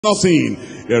nothing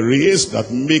there is that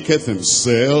maketh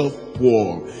himself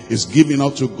poor. He's giving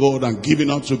out to God and giving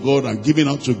out to God and giving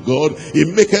out to God. He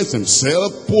maketh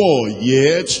himself poor,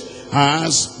 yet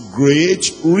has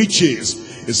great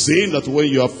riches. He's saying that when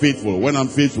you are faithful, when I'm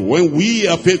faithful, when we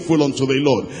are faithful unto the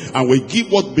Lord, and we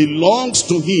give what belongs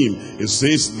to him, it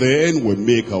says then we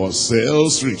make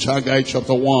ourselves rich. Haggai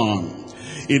chapter 1.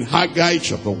 In Haggai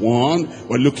chapter 1,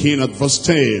 we're looking at verse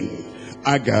 10.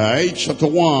 Haggai chapter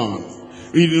 1.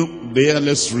 Reading there,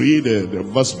 let's read the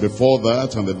verse before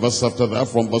that and the verse after that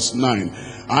from verse 9.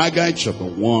 Haggai chapter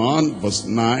 1, verse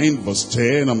 9, verse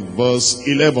 10, and verse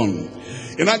 11.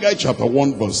 In Haggai chapter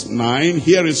 1, verse 9,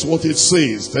 here is what it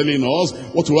says, telling us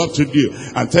what we have to do,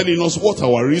 and telling us what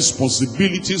our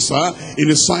responsibilities are in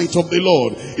the sight of the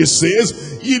Lord. It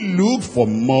says, ye looked for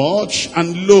much,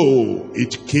 and lo,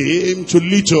 it came to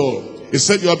little. He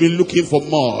said, you have been looking for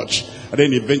much, and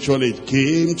then eventually it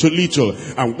came to little.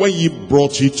 And when ye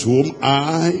brought it home,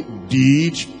 I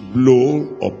did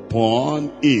blow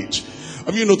upon it.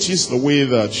 Have you noticed the way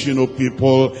that,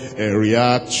 people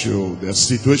react to their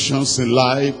situations in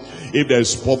life? If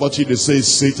there's poverty, they say it's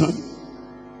Satan.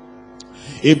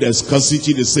 If there's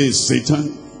scarcity, they say it's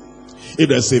Satan. If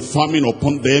there's a famine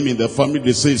upon them in their family,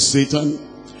 they say it's Satan.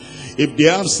 If they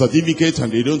have certificate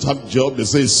and they don't have job, they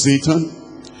say it's Satan.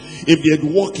 If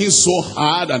they're working so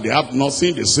hard and they have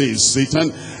nothing, they say it's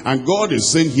Satan. And God is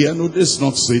saying here, no, this is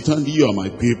not Satan. You are my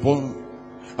people.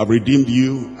 I've redeemed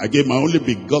you. I gave my only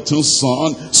begotten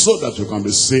son so that you can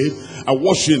be saved. I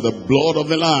washed you in the blood of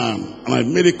the Lamb, and I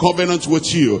made a covenant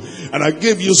with you, and I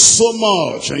gave you so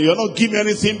much, and you're not giving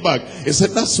anything back. He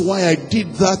said, that's why I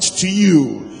did that to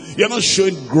you. You're not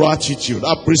showing gratitude,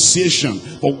 appreciation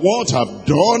for what I've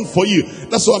done for you.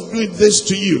 That's why I'm doing this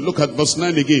to you. Look at verse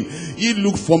 9 again. Ye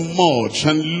looked for much,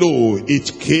 and lo,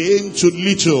 it came to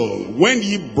little. When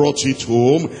ye brought it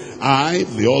home, I,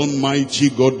 the Almighty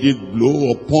God, did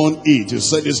blow upon it. He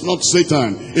said, it's not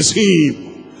Satan, it's him.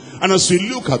 And as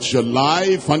you look at your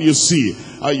life and you see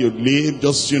how you live,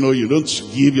 just, you don't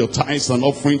give your tithes and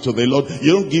offering to the Lord.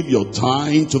 You don't give your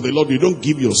time to the Lord. You don't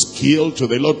give your skill to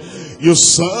the Lord. You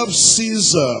serve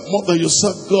Caesar more than you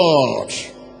serve God.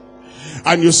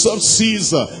 And you serve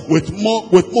Caesar with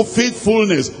more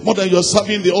faithfulness, more than you're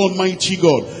serving the Almighty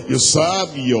God. You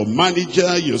serve your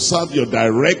manager, you serve your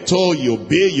director, you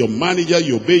obey your manager,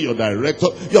 you obey your director.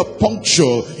 You're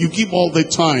punctual, you give all the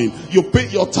time. You pay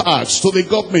your tax to the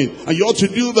government, and you ought to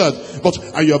do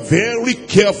that. And you're very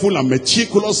careful and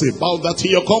meticulous about that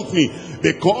in your company,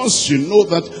 because you know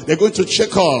that they're going to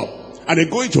check up. And they're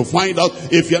going to find out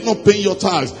if you're not paying your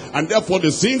tax. And therefore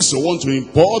the things you want to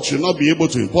import, you'll not be able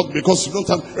to import because you don't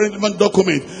have relevant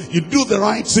document. You do the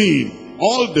right thing.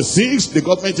 All the things the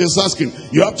government is asking,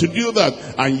 you have to do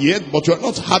that. And yet, but you're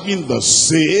not having the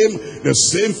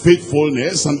same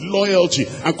faithfulness and loyalty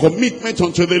and commitment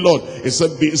unto the Lord. It said,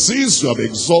 since you have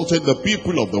exalted the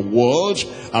people of the world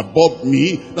above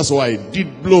me, that's why I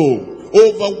did blow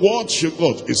over what you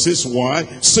got. It says why?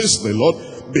 Says the Lord,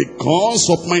 because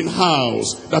of mine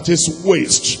house that is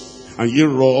waste, and ye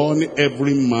run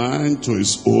every man to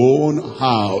his own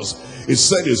house. He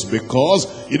said it's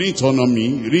because you didn't honor me,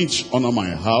 you didn't honor my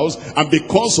house, and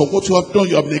because of what you have done,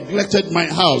 you have neglected my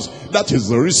house. That is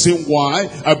the reason why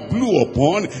I blew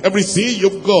upon everything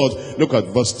you've got. Look at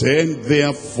verse 10.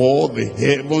 Therefore the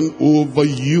heaven over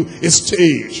you is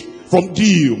stayed from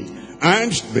dew,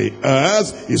 and the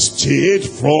earth is stayed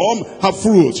from her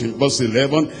fruit. In verse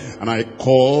 11, and I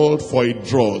called for a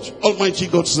drought. Almighty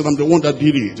God said, I'm the one that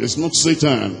did it. It's not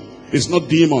Satan. It's not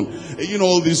demon. You know,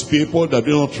 all these people that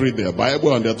do not read their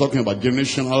Bible, and they're talking about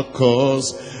generational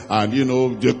curse, and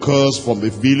the curse from the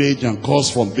village, and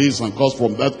curse from this, and curse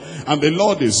from that. And the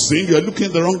Lord is saying, you're looking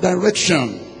in the wrong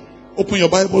direction. Open your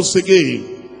Bibles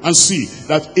again, and see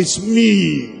that it's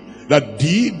me that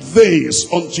did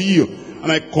this unto you.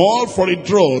 And I called for a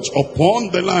drought upon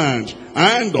the land,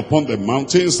 and upon the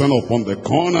mountains, and upon the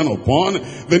corn, and upon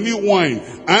the new wine,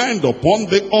 and upon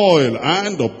the oil,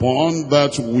 and upon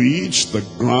that which the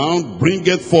ground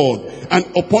bringeth forth, and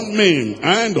upon men,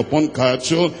 and upon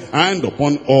cattle, and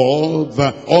upon all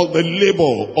the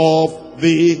labor of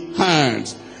the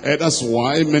hands. That's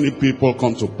why many people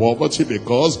come to poverty,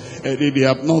 because they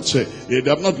have not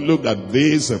looked at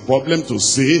this problem to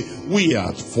say, we are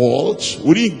at fault.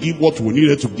 We didn't give what we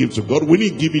needed to give to God. We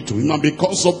didn't give it to him. And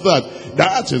because of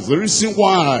that is the reason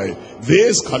why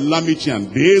this calamity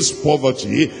and this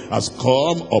poverty has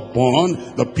come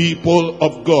upon the people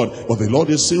of God. But the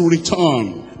Lord is saying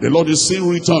return. The Lord is saying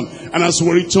return. And as we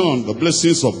return, the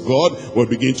blessings of God will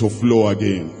begin to flow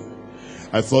again.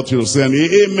 I thought you would say an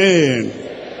amen.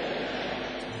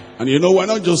 And you know, we're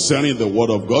not just saying the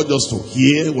word of God just to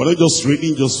hear. We're not just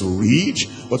reading just to read,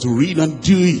 but to read and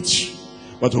do it.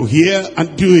 But to hear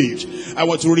and do it. I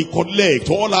want to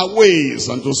recollect all our ways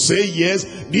and to say, yes,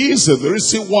 this is the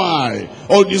reason why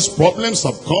all these problems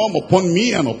have come upon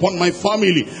me and upon my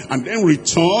family. And then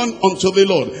return unto the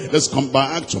Lord. Let's come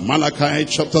back to Malachi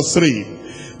chapter 3.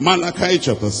 Malachi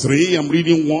chapter 3, I'm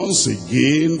reading once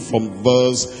again from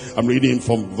verse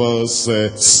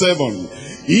 7.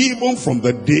 Even from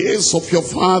the days of your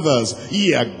fathers,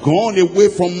 ye are gone away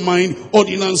from mine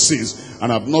ordinances,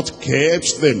 and have not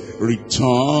kept them.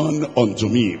 Return unto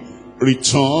me.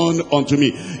 Return unto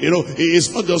me. You know,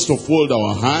 it's not just to fold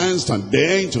our hands and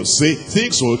then to say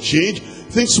things will change.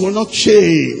 Things will not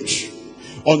change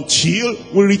until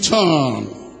we return.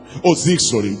 Oh,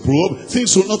 things will improve.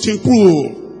 Things will not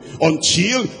improve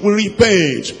until we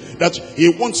repent. That he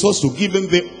wants us to give him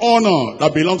the honor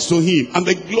that belongs to him, and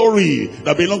the glory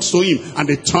that belongs to him, and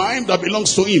the time that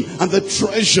belongs to him, and the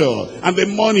treasure, and the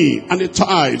money, and the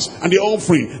tithes, and the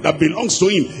offering that belongs to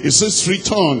him. He says,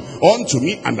 return unto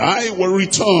me, and I will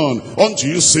return unto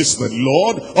you, says the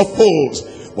Lord of hosts.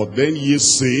 But then ye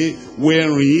say,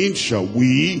 wherein shall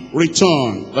we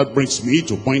return? That brings me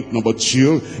to point number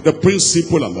 2, the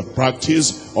principle and the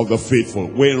practice of the faithful.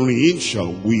 Wherein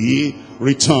shall we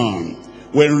return?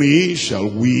 Wherein shall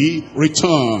we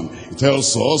return? It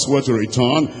tells us where to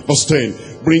return. Verse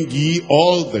 10, bring ye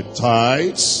all the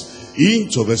tithes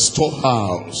into the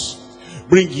storehouse.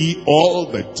 Bring ye all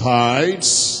the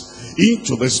tithes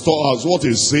into the storehouse. What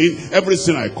is saying?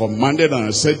 Everything I commanded and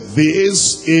I said,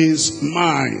 this is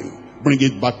mine. Bring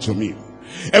it back to me.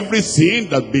 Everything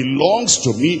that belongs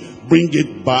to me, bring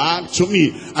it back to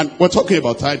me. And we're talking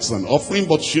about tithes and offering,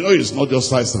 but you know it's not just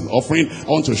tithes and offering. I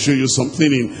want to show you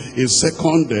something in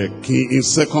Second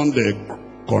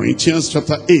Corinthians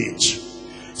chapter 8.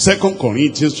 2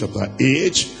 Corinthians chapter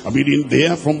 8. I'm reading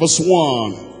there from verse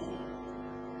 1.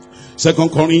 2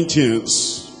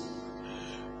 Corinthians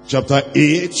chapter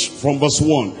 8 from verse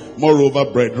 1. Moreover,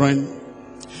 brethren,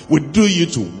 we do you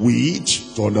to wit,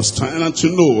 to understand and to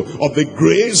know of the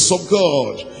grace of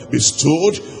God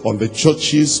bestowed on the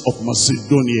churches of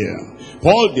Macedonia.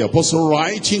 Paul the apostle,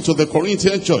 writing to the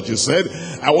Corinthian church, he said,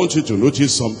 I want you to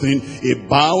notice something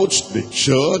about the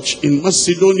church in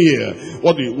Macedonia.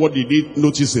 What did he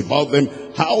notice about them?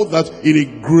 How that in a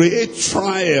great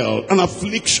trial and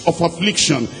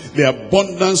affliction, the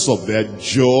abundance of their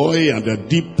joy and their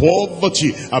deep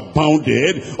poverty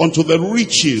abounded unto the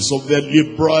riches of their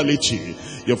liberality.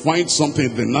 You find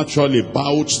something natural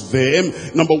about them.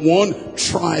 Number 1,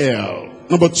 trial.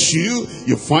 Number 2,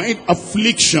 you find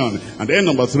affliction. And then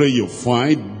number 3, you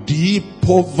find deep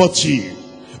poverty.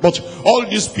 But all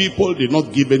these people did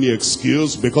not give any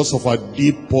excuse because of our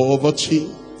deep poverty,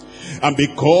 and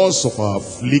because of our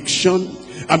affliction,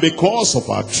 and because of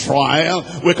our trial.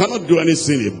 We cannot do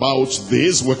anything about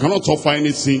this. We cannot offer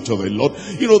anything to the Lord.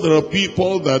 You know, there are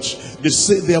people that they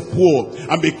say they are poor,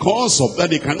 and because of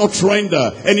that they cannot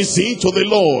render anything to the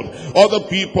Lord. Other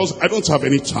people, I don't have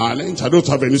any talent, I don't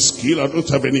have any skill, I don't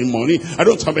have any money, I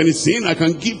don't have anything I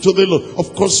can give to the Lord.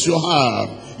 Of course you have.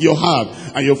 You have.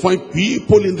 And you find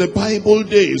people in the Bible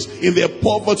days, in their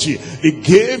poverty, they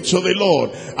gave to the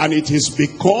Lord. And it is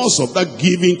because of that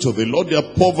giving to the Lord, their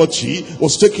poverty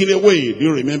was taken away. Do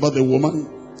you remember the woman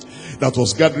that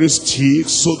was gathering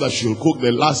sticks so that she would cook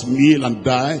the last meal and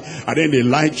die? And then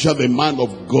Elijah, the man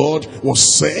of God,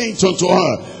 was sent unto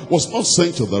her. Was not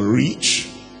sent to the rich,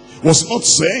 was not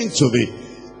sent to the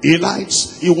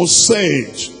elites. He was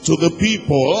sent to the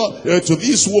people, to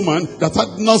this woman that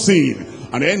had nothing.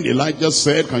 And then Elijah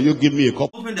said, can you give me a cup?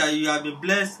 Hoping that you have been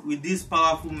blessed with this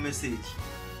powerful message.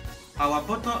 Our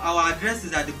address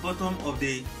is at the bottom of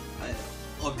the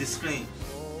screen.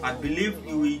 I believe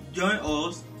you will join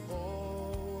us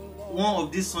one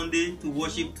of this Sunday to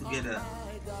worship together.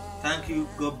 Thank you.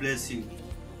 God bless you.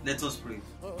 Let us pray.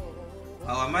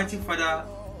 Our mighty Father,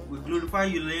 we glorify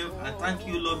your name and thank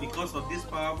you, Lord, because of this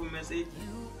powerful message.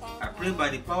 I pray by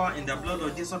the power and the blood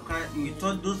of Jesus Christ, you will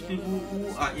touch those people who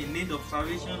are in need of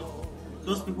salvation,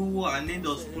 those people who are in need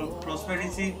of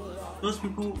prosperity, those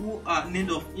people who are in need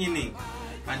of healing.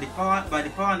 And by the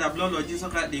power and the blood of Jesus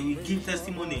Christ, they will give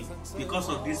testimony because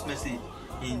of this message.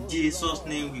 In Jesus'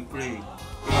 name we pray.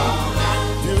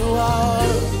 You are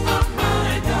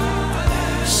my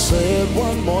God. Say it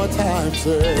one more time,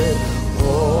 say,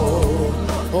 oh,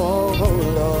 oh, oh,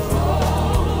 Lord.